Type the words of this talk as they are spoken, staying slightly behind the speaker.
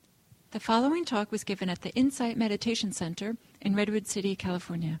The following talk was given at the Insight Meditation Center in Redwood City,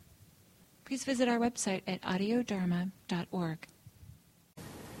 California. Please visit our website at audiodharma.org.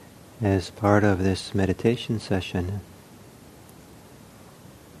 As part of this meditation session,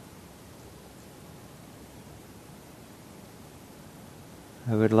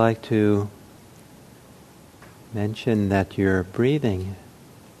 I would like to mention that your breathing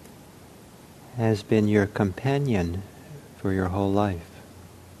has been your companion for your whole life.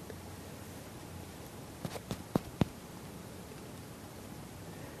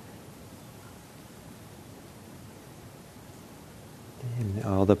 In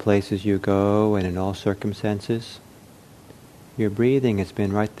all the places you go and in all circumstances, your breathing has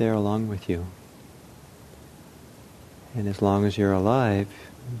been right there along with you. And as long as you're alive,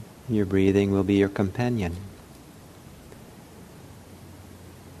 your breathing will be your companion.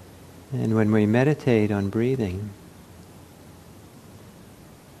 And when we meditate on breathing,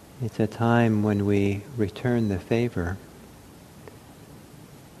 it's a time when we return the favor,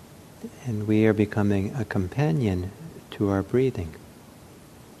 and we are becoming a companion to our breathing.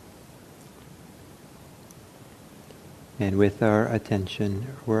 And with our attention,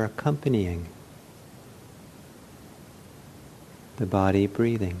 we're accompanying the body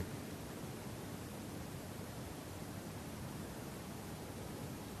breathing.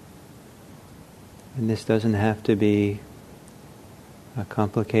 And this doesn't have to be a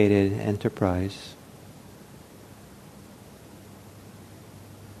complicated enterprise.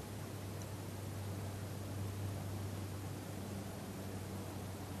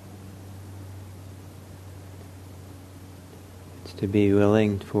 It's to be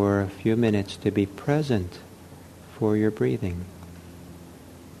willing for a few minutes to be present for your breathing,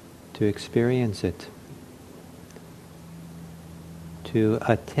 to experience it, to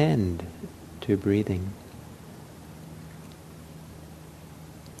attend to breathing.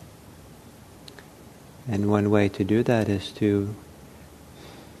 And one way to do that is to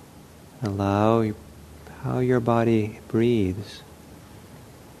allow how your body breathes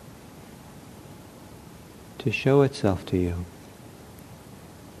to show itself to you.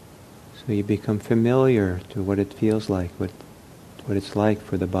 So you become familiar to what it feels like, what it's like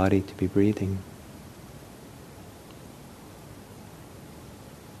for the body to be breathing.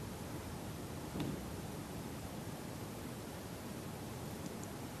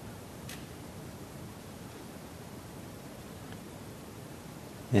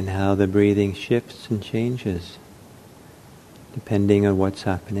 And how the breathing shifts and changes depending on what's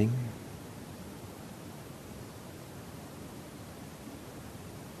happening.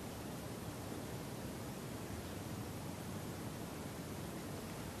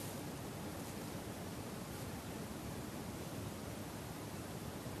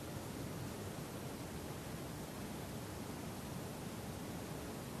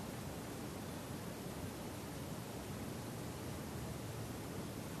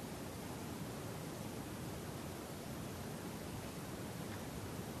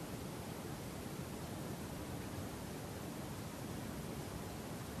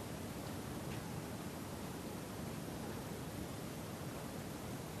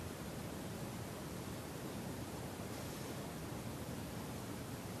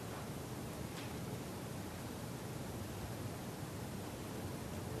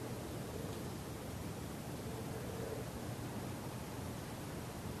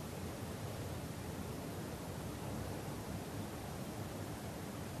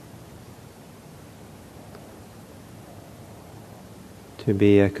 To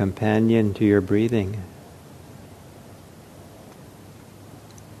be a companion to your breathing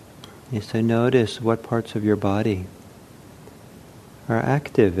is to notice what parts of your body are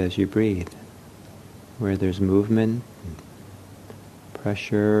active as you breathe, where there's movement, and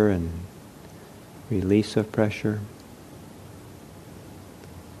pressure and release of pressure.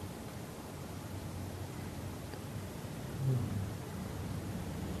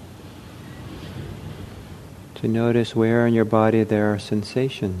 To notice where in your body there are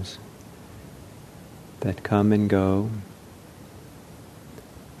sensations that come and go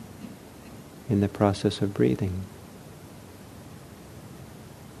in the process of breathing.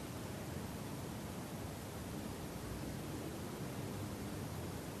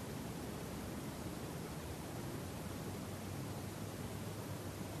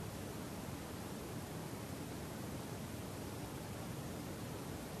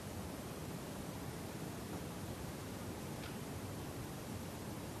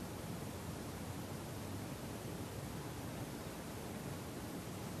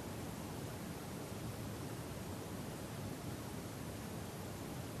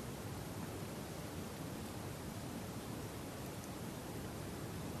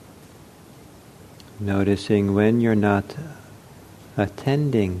 Noticing when you're not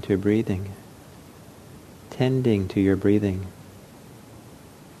attending to breathing, tending to your breathing,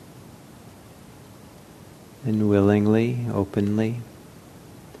 and willingly, openly,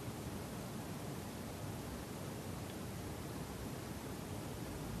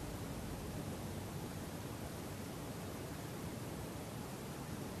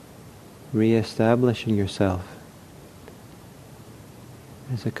 re-establishing yourself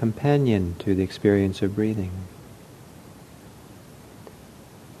as a companion to the experience of breathing,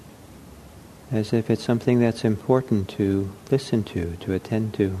 as if it's something that's important to listen to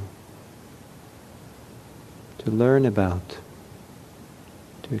attend to learn about,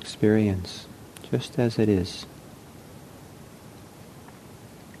 to experience, just as it is.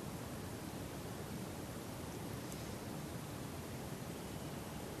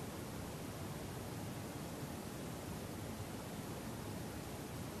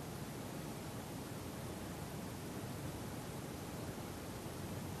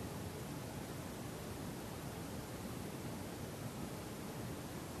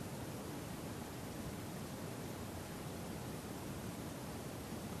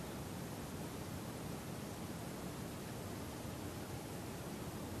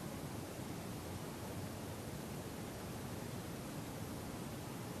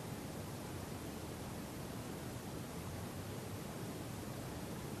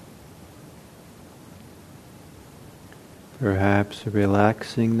 Perhaps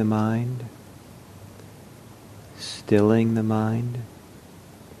relaxing the mind, stilling the mind,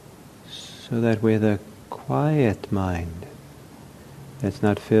 so that with a quiet mind that's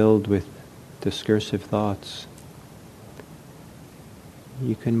not filled with discursive thoughts,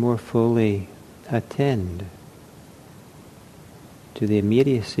 you can more fully attend to the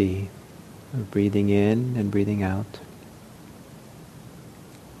immediacy of breathing in and breathing out.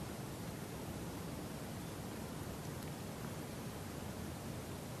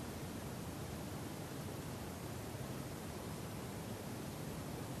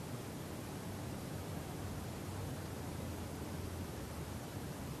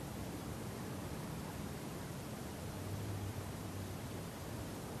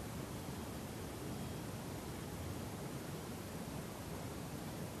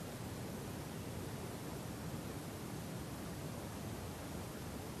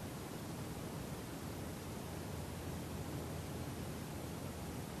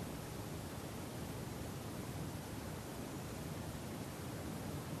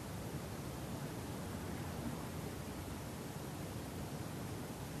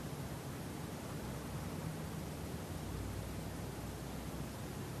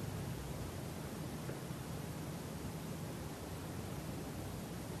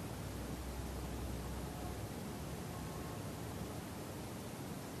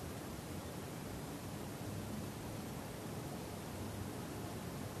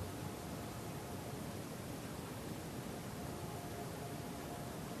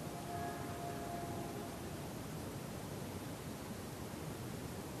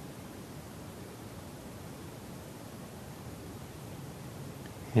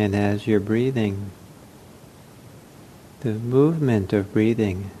 And as you're breathing, the movement of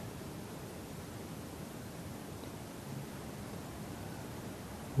breathing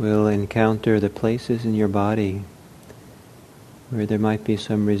will encounter the places in your body where there might be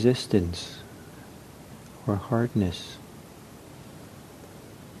some resistance or hardness,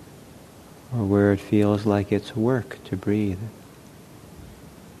 or where it feels like it's work to breathe.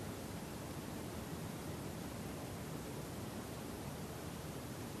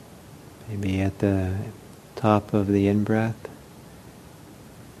 Maybe at the top of the in-breath,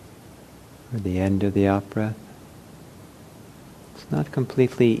 or the end of the out-breath. It's not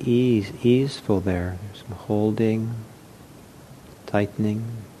completely easeful there. There's some holding, tightening,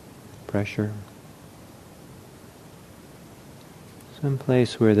 pressure. Some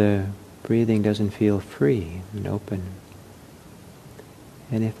place where the breathing doesn't feel free and open.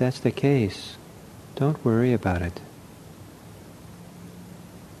 And if that's the case, don't worry about it.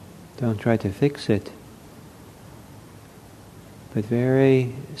 Don't try to fix it, but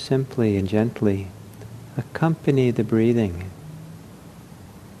very simply and gently accompany the breathing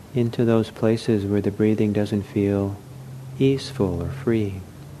into those places where the breathing doesn't feel easeful or free.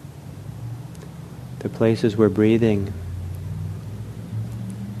 The places where breathing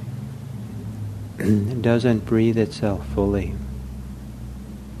doesn't breathe itself fully.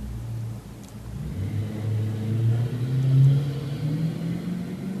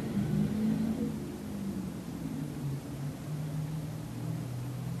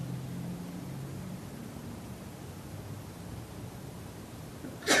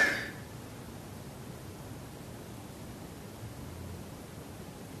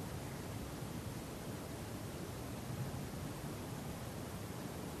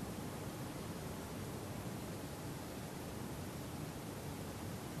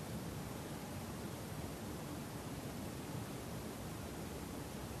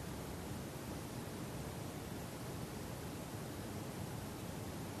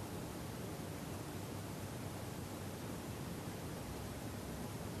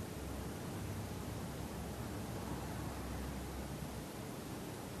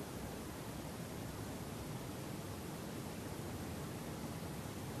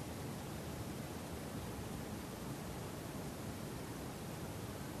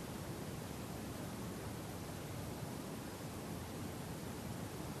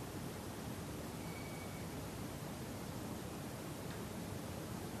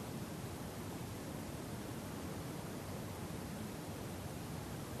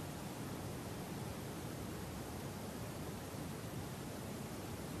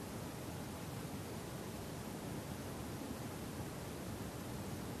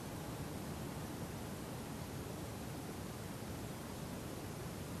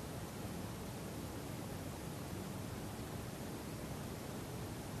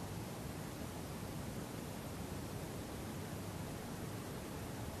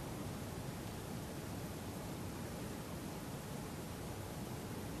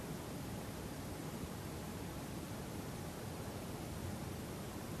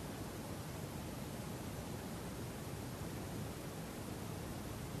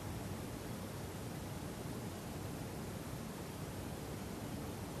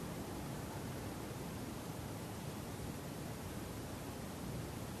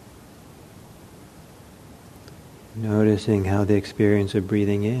 Noticing how the experience of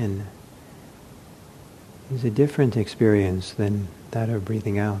breathing in is a different experience than that of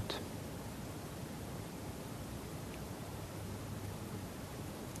breathing out.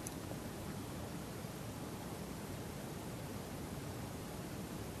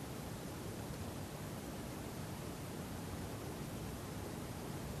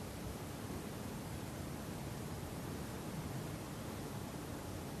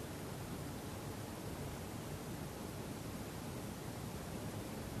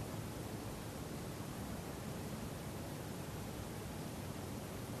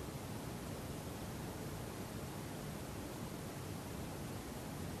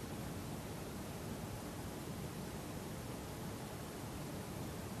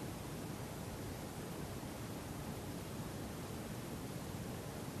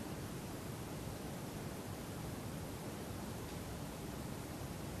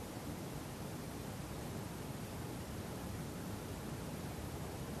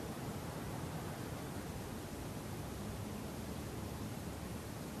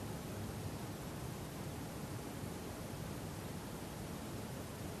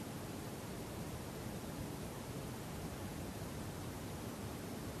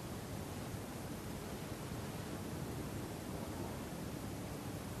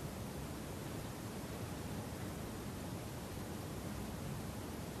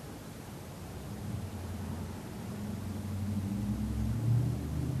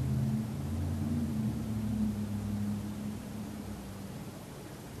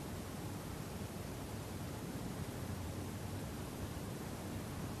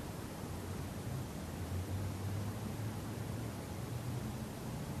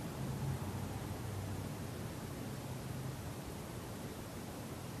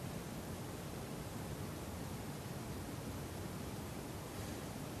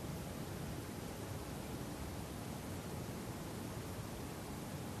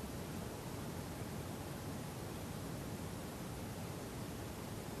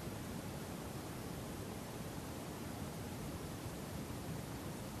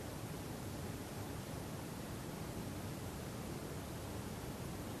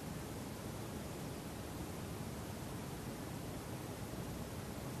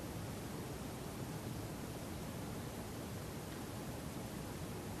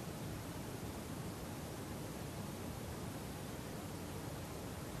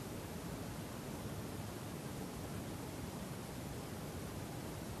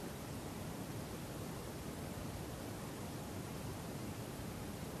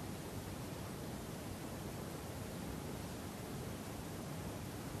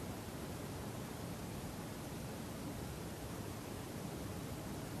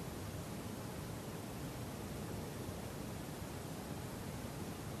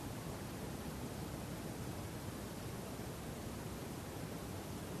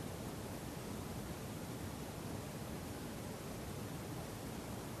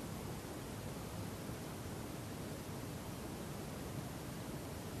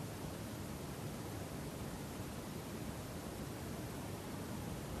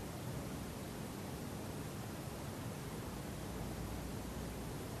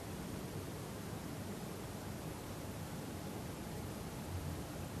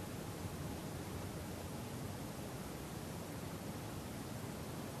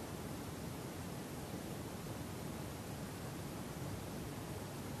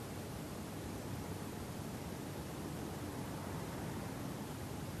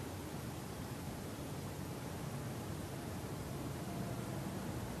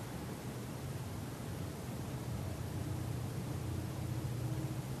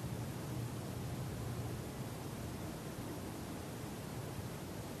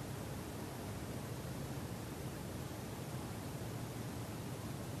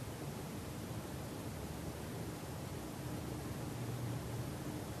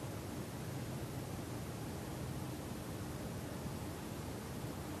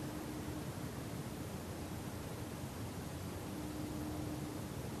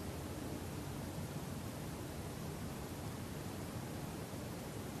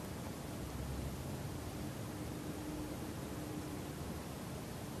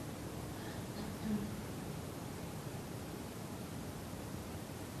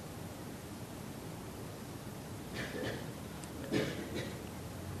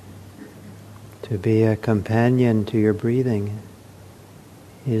 To be a companion to your breathing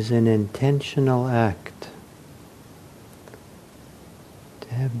is an intentional act.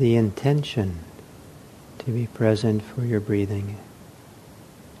 To have the intention to be present for your breathing.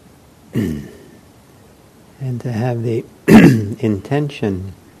 And to have the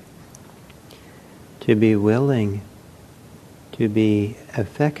intention to be willing to be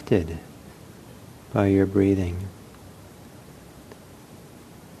affected by your breathing.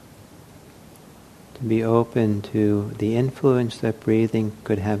 To be open to the influence that breathing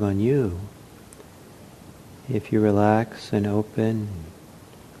could have on you if you relax and open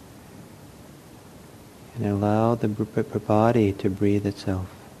and allow the body to breathe itself.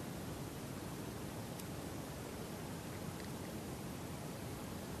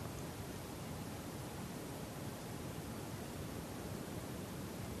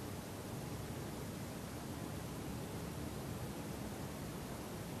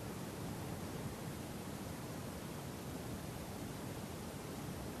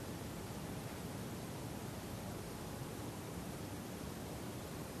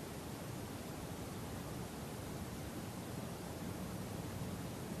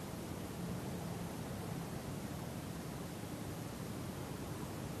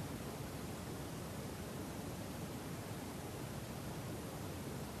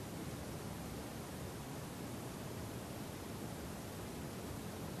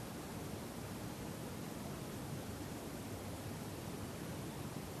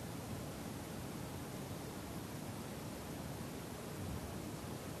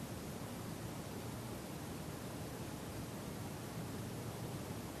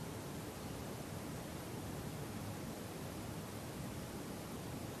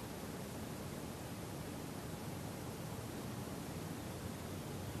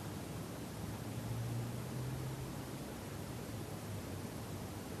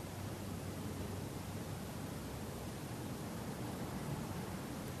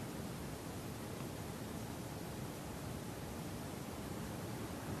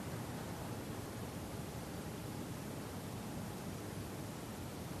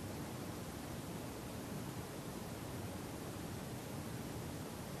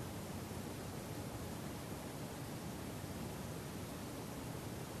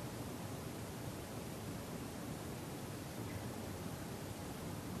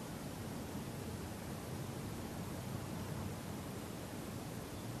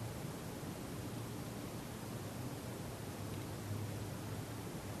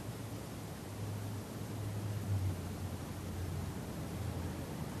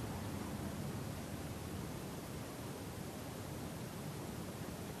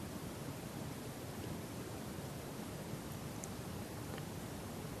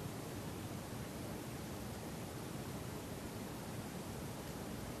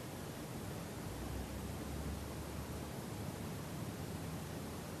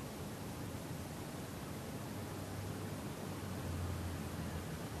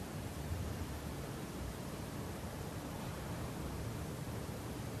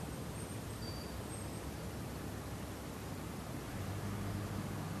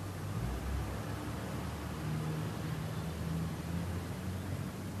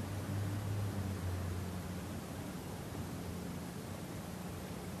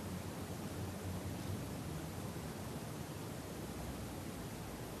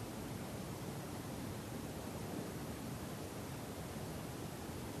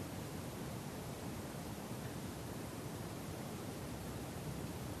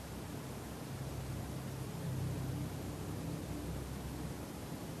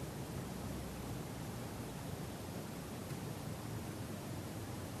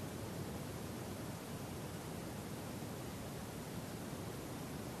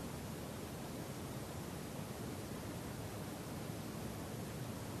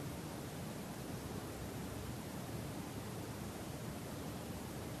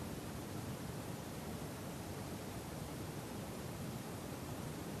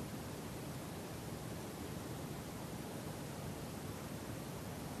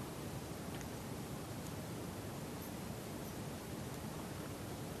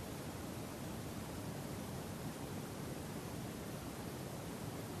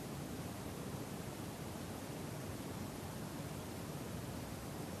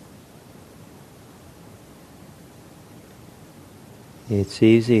 It's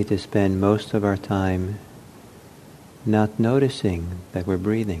easy to spend most of our time not noticing that we're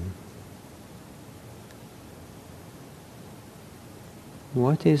breathing.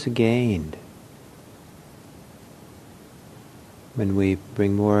 What is gained when we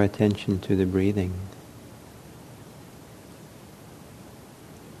bring more attention to the breathing?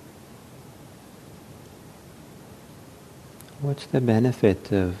 What's the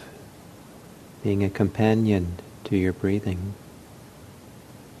benefit of being a companion to your breathing?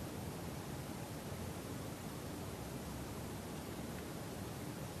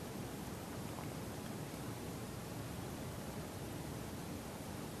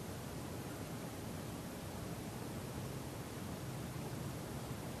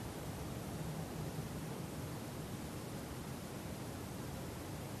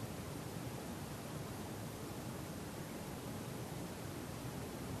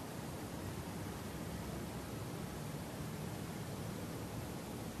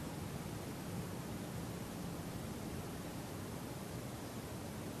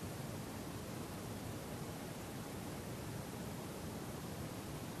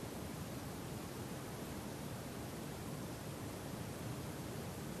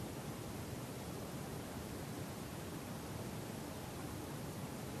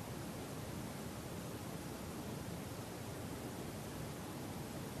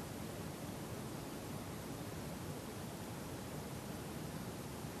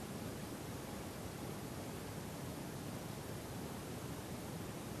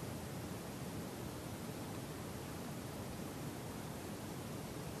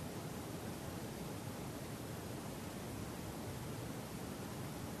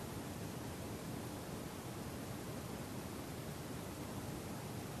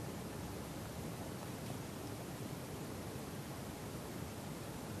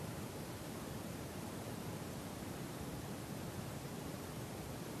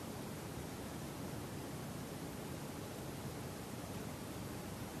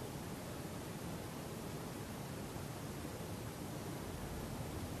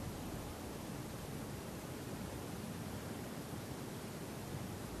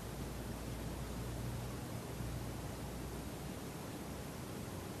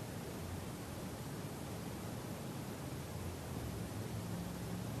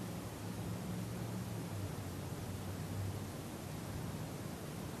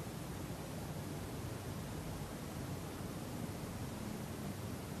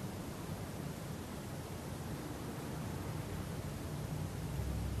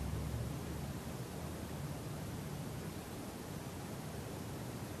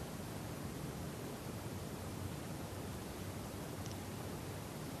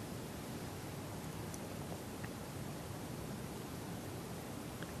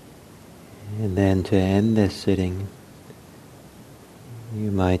 And then to end this sitting, you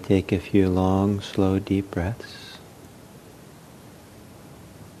might take a few long, slow, deep breaths,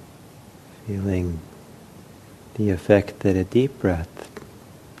 feeling the effect that a deep breath,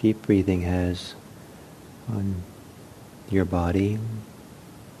 deep breathing has on your body,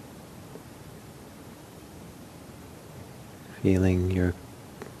 feeling your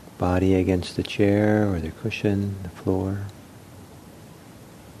body against the chair or the cushion, the floor.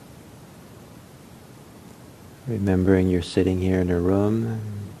 Remembering you're sitting here in a room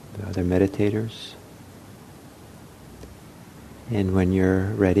with other meditators. And when you're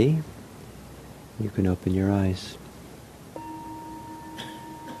ready, you can open your eyes.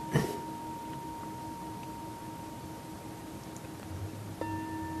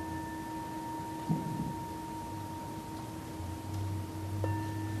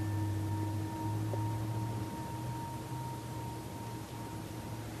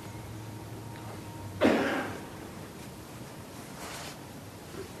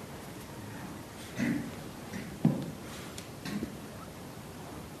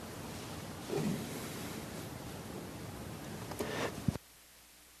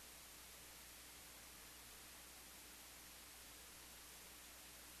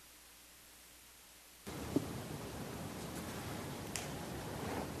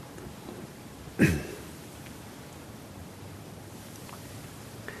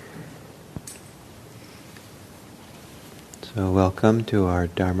 So welcome to our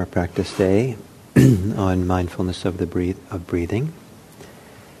Dharma practice day on mindfulness of breathing,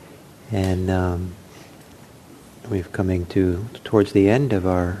 and we've coming towards the end of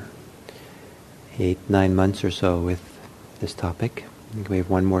our 8-9 months or so with this topic. I think we have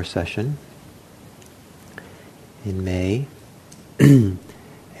one more session in May,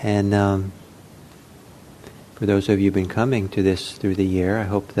 and for those of you who've been coming to this through the year, I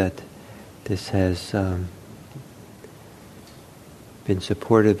hope that this has been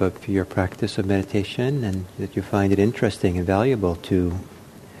supportive of your practice of meditation, and that you find it interesting and valuable to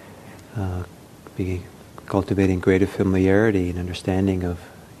be cultivating greater familiarity and understanding of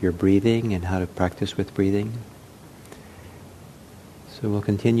your breathing and how to practice with breathing. So we'll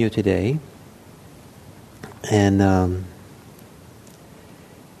continue today, and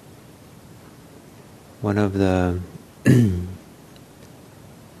one of the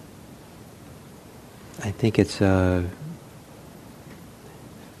I think it's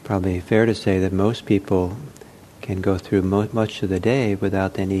probably fair to say that most people can go through much of the day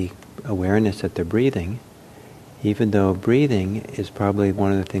without any awareness that they're breathing, even though breathing is probably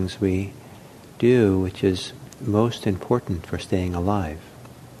one of the things we do which is most important for staying alive.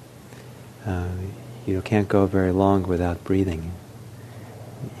 You can't go very long without breathing.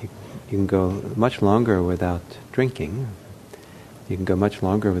 You can go much longer without drinking. You can go much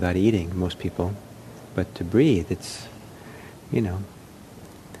longer without eating, most people. But to breathe, it's,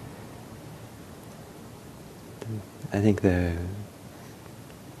 I think the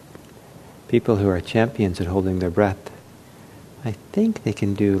people who are champions at holding their breath, I think they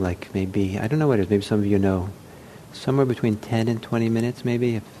can do maybe, I don't know what it is, maybe some of you know, somewhere between 10 and 20 minutes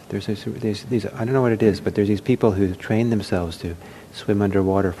maybe. If there's these, I don't know what it is, but there's these people who train themselves to swim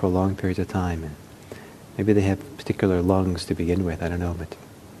underwater for long periods of time. And maybe they have particular lungs to begin with, I don't know, but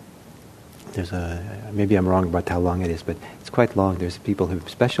maybe I'm wrong about how long it is, but it's quite long. There's people who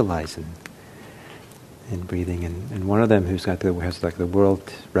specialize in breathing, and one of them has the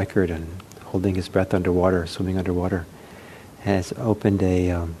world record on holding his breath underwater, swimming underwater, has opened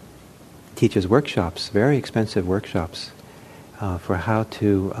teaches workshops, very expensive workshops, for how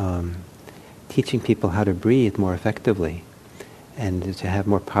to teaching people how to breathe more effectively, and to have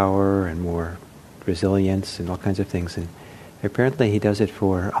more power and more resilience and all kinds of things. And apparently he does it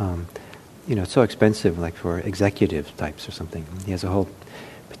for it's so expensive, like for executive types or something. He has a whole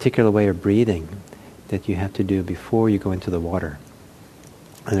particular way of breathing that you have to do before you go into the water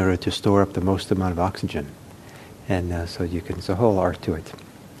in order to store up the most amount of oxygen. And so it's a whole art to it.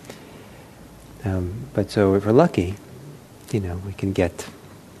 But so if we're lucky, we can get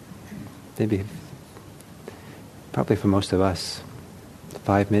maybe, probably for most of us,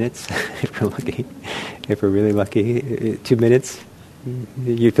 5 minutes if we're lucky. If we're really lucky, 2 minutes.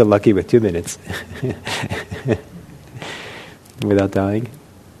 You feel lucky with 2 minutes without dying.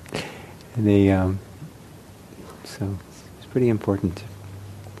 And so it's pretty important,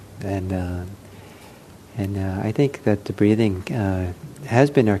 and I think that the breathing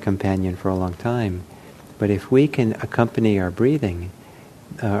has been our companion for a long time. But if we can accompany our breathing,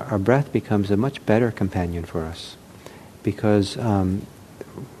 our breath becomes a much better companion for us, because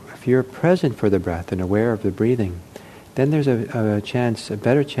if you're present for the breath and aware of the breathing, then there's a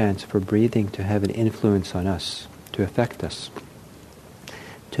better chance for breathing to have an influence on us, to affect us,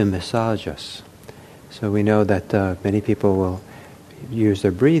 to massage us. So we know that many people will use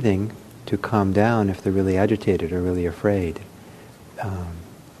their breathing to calm down if they're really agitated or really afraid.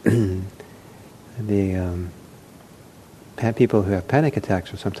 People who have panic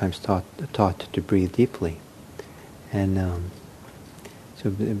attacks are sometimes taught to breathe deeply. And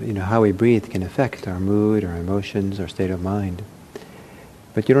so how we breathe can affect our mood, our emotions, our state of mind.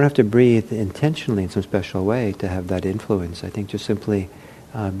 But you don't have to breathe intentionally in some special way to have that influence. I think just simply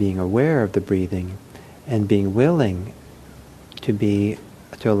being aware of the breathing and being willing to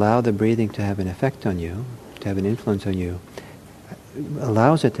allow the breathing to have an effect on you, to have an influence on you,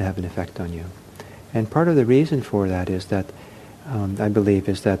 allows it to have an effect on you. And part of the reason for that is that, I believe,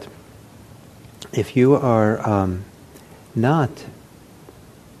 is that if you are not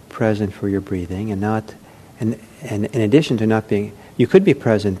present for your breathing and in addition to not being, you could be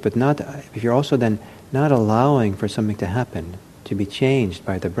present, but not, if you're also then not allowing for something to happen, to be changed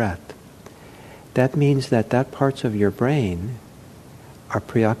by the breath, that means that parts of your brain are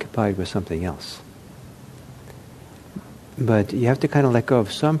preoccupied with something else. But you have to kind of let go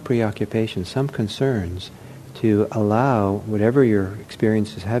of some preoccupations, some concerns, to allow whatever your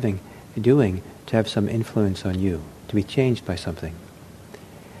experience is doing, to have some influence on you, to be changed by something.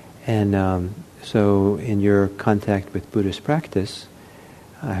 And so in your contact with Buddhist practice,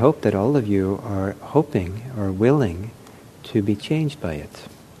 I hope that all of you are hoping or willing to be changed by it.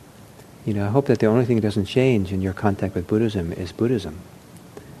 I hope that the only thing that doesn't change in your contact with Buddhism is Buddhism.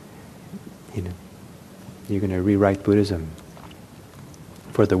 You're going to rewrite Buddhism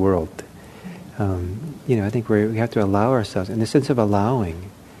for the world. I think we have to allow ourselves, in the sense of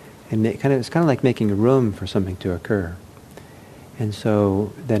allowing, and it's kind of like making room for something to occur. And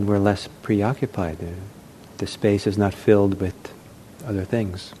so then we're less preoccupied. The space is not filled with other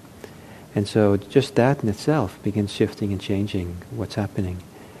things. And so just that in itself begins shifting and changing what's happening.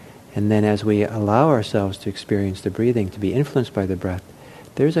 And then as we allow ourselves to experience the breathing, to be influenced by the breath,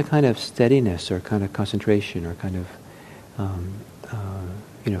 there's a kind of steadiness or kind of concentration or kind of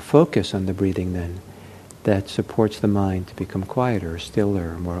focus on the breathing then that supports the mind to become quieter, or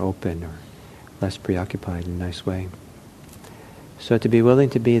stiller, or more open, or less preoccupied in a nice way. So to be willing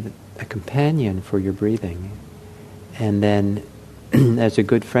to be a companion for your breathing, and then as a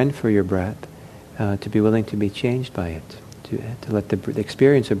good friend for your breath, to be willing to be changed by it, to let the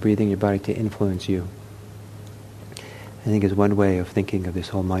experience of breathing your body to influence you, I think is one way of thinking of this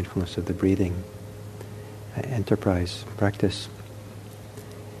whole mindfulness of the breathing enterprise practice.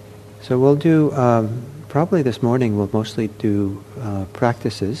 So we'll do, probably this morning we'll mostly do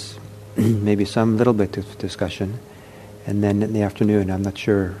practices, maybe some little bit of discussion, and then in the afternoon, I'm not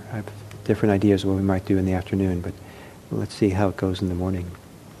sure, I have different ideas of what we might do in the afternoon, but let's see how it goes in the morning.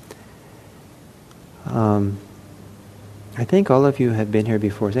 I think all of you have been here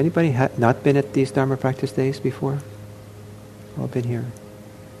before. Has anybody not been at these Dharma practice days before? All been here?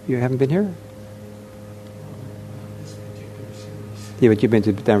 You haven't been here? Yeah, but you've been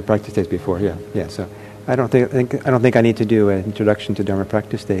to Dharma practice days before, yeah. So I don't think I need to do an introduction to Dharma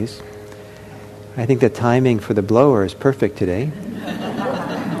practice days. I think the timing for the blower is perfect today.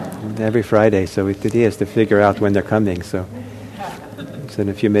 Every Friday, so the idea is to figure out when they're coming. So in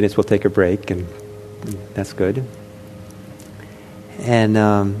a few minutes we'll take a break, and that's good. And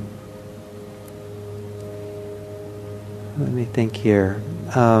let me think here.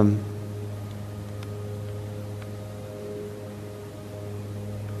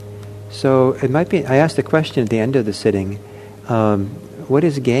 So it might be, I asked a question at the end of the sitting, what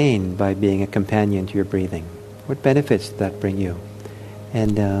is gained by being a companion to your breathing? What benefits does that bring you?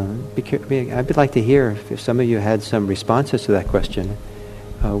 And I'd like to hear if some of you had some responses to that question,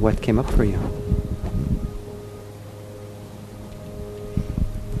 what came up for you?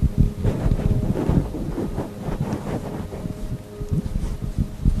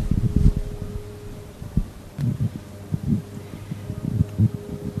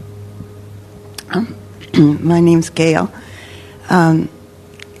 My name's Gail.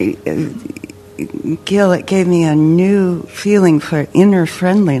 Gil, it gave me a new feeling for inner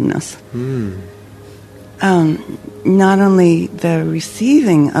friendliness. Not only the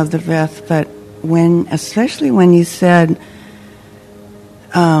receiving of the breath, but especially when you said,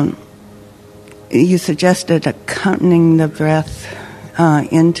 you suggested accompanying the breath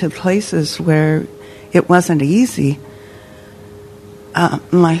into places where it wasn't easy.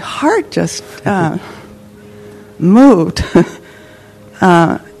 My heart just moved,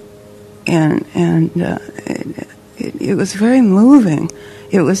 and it was very moving.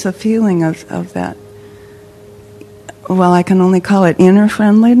 It was a feeling of that well, I can only call it inner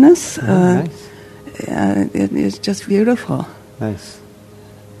friendliness. Nice. It is just beautiful. Nice.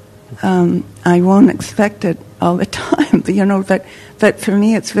 I won't expect it all the time, but for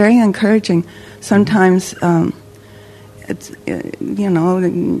me it's very encouraging. Sometimes it's,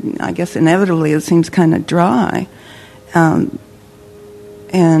 I guess inevitably it seems kind of dry. And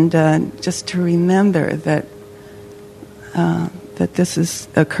just to remember that this is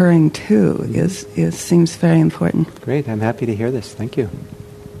occurring too seems very important. Great, I'm happy to hear this. Thank you.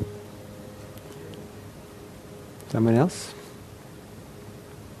 Someone else?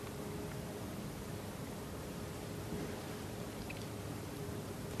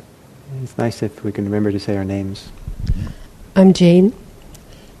 It's nice if we can remember to say our names. I'm Jane,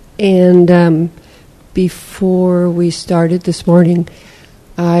 and before we started this morning,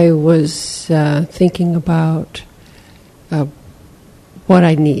 I was thinking about what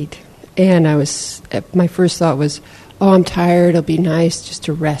I need, and my first thought was, I'm tired, it'll be nice just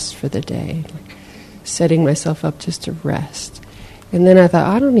to rest for the day, setting myself up just to rest. And then I thought,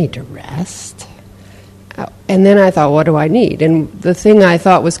 I don't need to rest. And then I thought, what do I need? And the thing I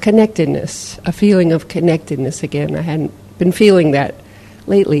thought was connectedness, a feeling of connectedness again. I hadn't been feeling that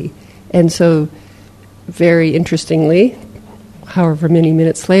lately. And so, very interestingly, however many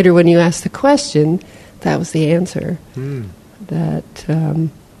minutes later, when you asked the question, that was the answer. That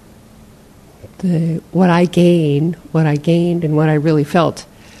what I gained and what I really felt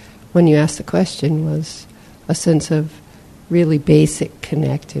when you asked the question was a sense of really basic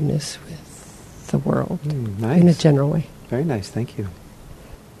connectedness with the world Nice. in a general way. Very nice, thank you.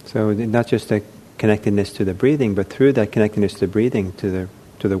 So not just a connectedness to the breathing, but through that connectedness to the breathing to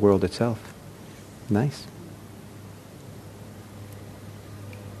the world itself. Nice.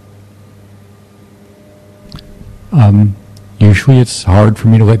 Usually it's hard for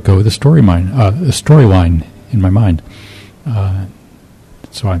me to let go of the storyline in my mind.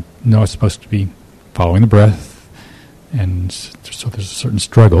 So I know it's supposed to be following the breath, and so there's a certain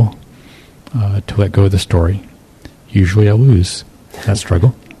struggle to let go of the story. Usually I lose that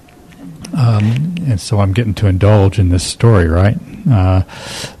struggle. And so I'm getting to indulge in this story, right?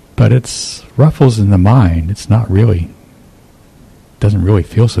 But it's ruffles in the mind. It's not really, doesn't really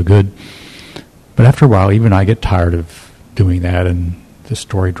feel so good. But after a while, even I get tired of doing that, and the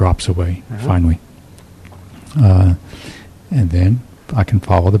story drops away, finally. And then I can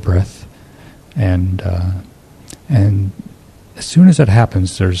follow the breath, and as soon as that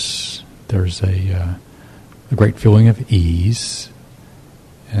happens, there's a great feeling of ease,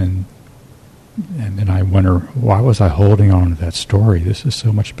 and then I wonder, why was I holding on to that story? This is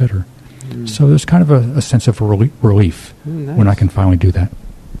so much better. So there's kind of a sense of relief Nice. when I can finally do that.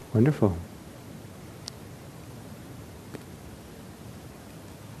 Wonderful.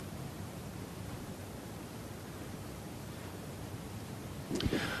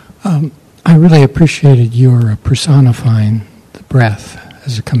 I really appreciated your personifying the breath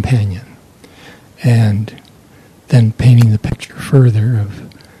as a companion, and then painting the picture further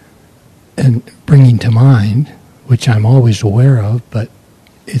and bringing to mind, which I'm always aware of, but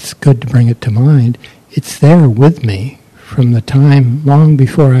it's good to bring it to mind. It's there with me from the time long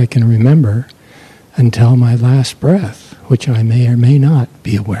before I can remember until my last breath, which I may or may not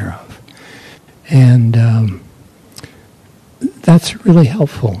be aware of. And that's really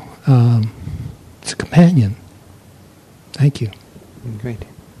helpful. It's a companion. Thank you. Great.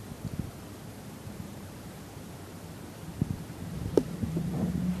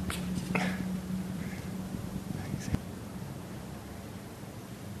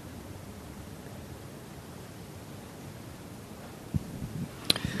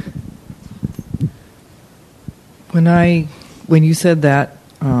 When you said that,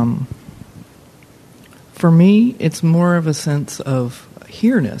 for me, it's more of a sense of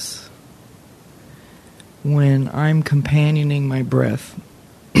here-ness. When I'm companioning my breath,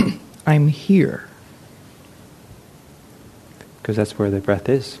 I'm here. Because that's where the breath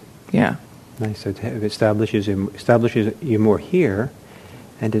is. Yeah. Nice. So it establishes you more here,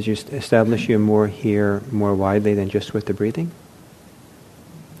 and does you establish you more here more widely than just with the breathing?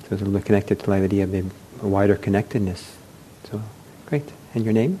 So it's a little connected to the idea of a wider connectedness. So, great. And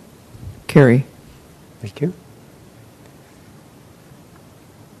your name? Carrie. Thank you.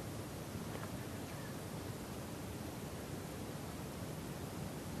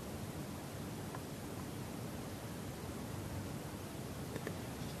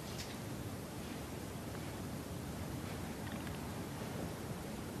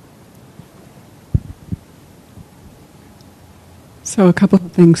 So a couple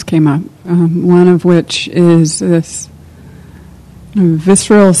of things came up, one of which is this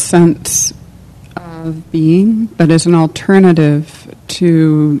visceral sense of being, but as an alternative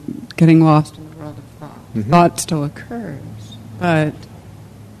to getting lost in the world of thought. Mm-hmm. Thought still occurs, but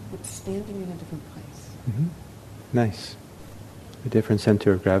it's standing in a different place. Mm-hmm. Nice. A different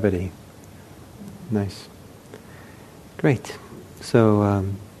center of gravity. Nice. Great. So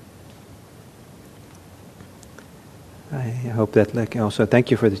I hope that, also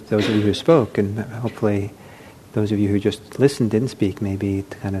thank you for those of you who spoke, and hopefully those of you who just listened, didn't speak, maybe it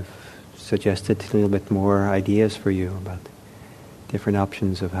kind of suggested a little bit more ideas for you about different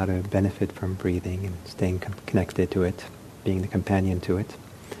options of how to benefit from breathing and staying connected to it, being the companion to it.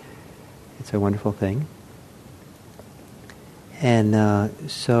 It's a wonderful thing. And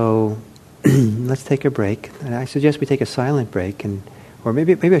so let's take a break. And I suggest we take a silent break, or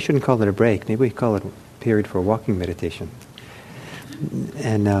maybe I shouldn't call it a break. Maybe we call it a period for walking meditation.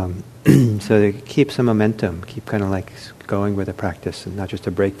 And so to keep some momentum, keep kind of like going with the practice and not just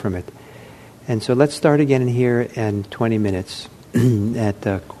a break from it. And so let's start again in here in 20 minutes at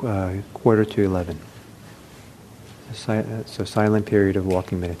 11:15. So silent period of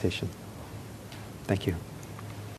walking meditation. Thank you.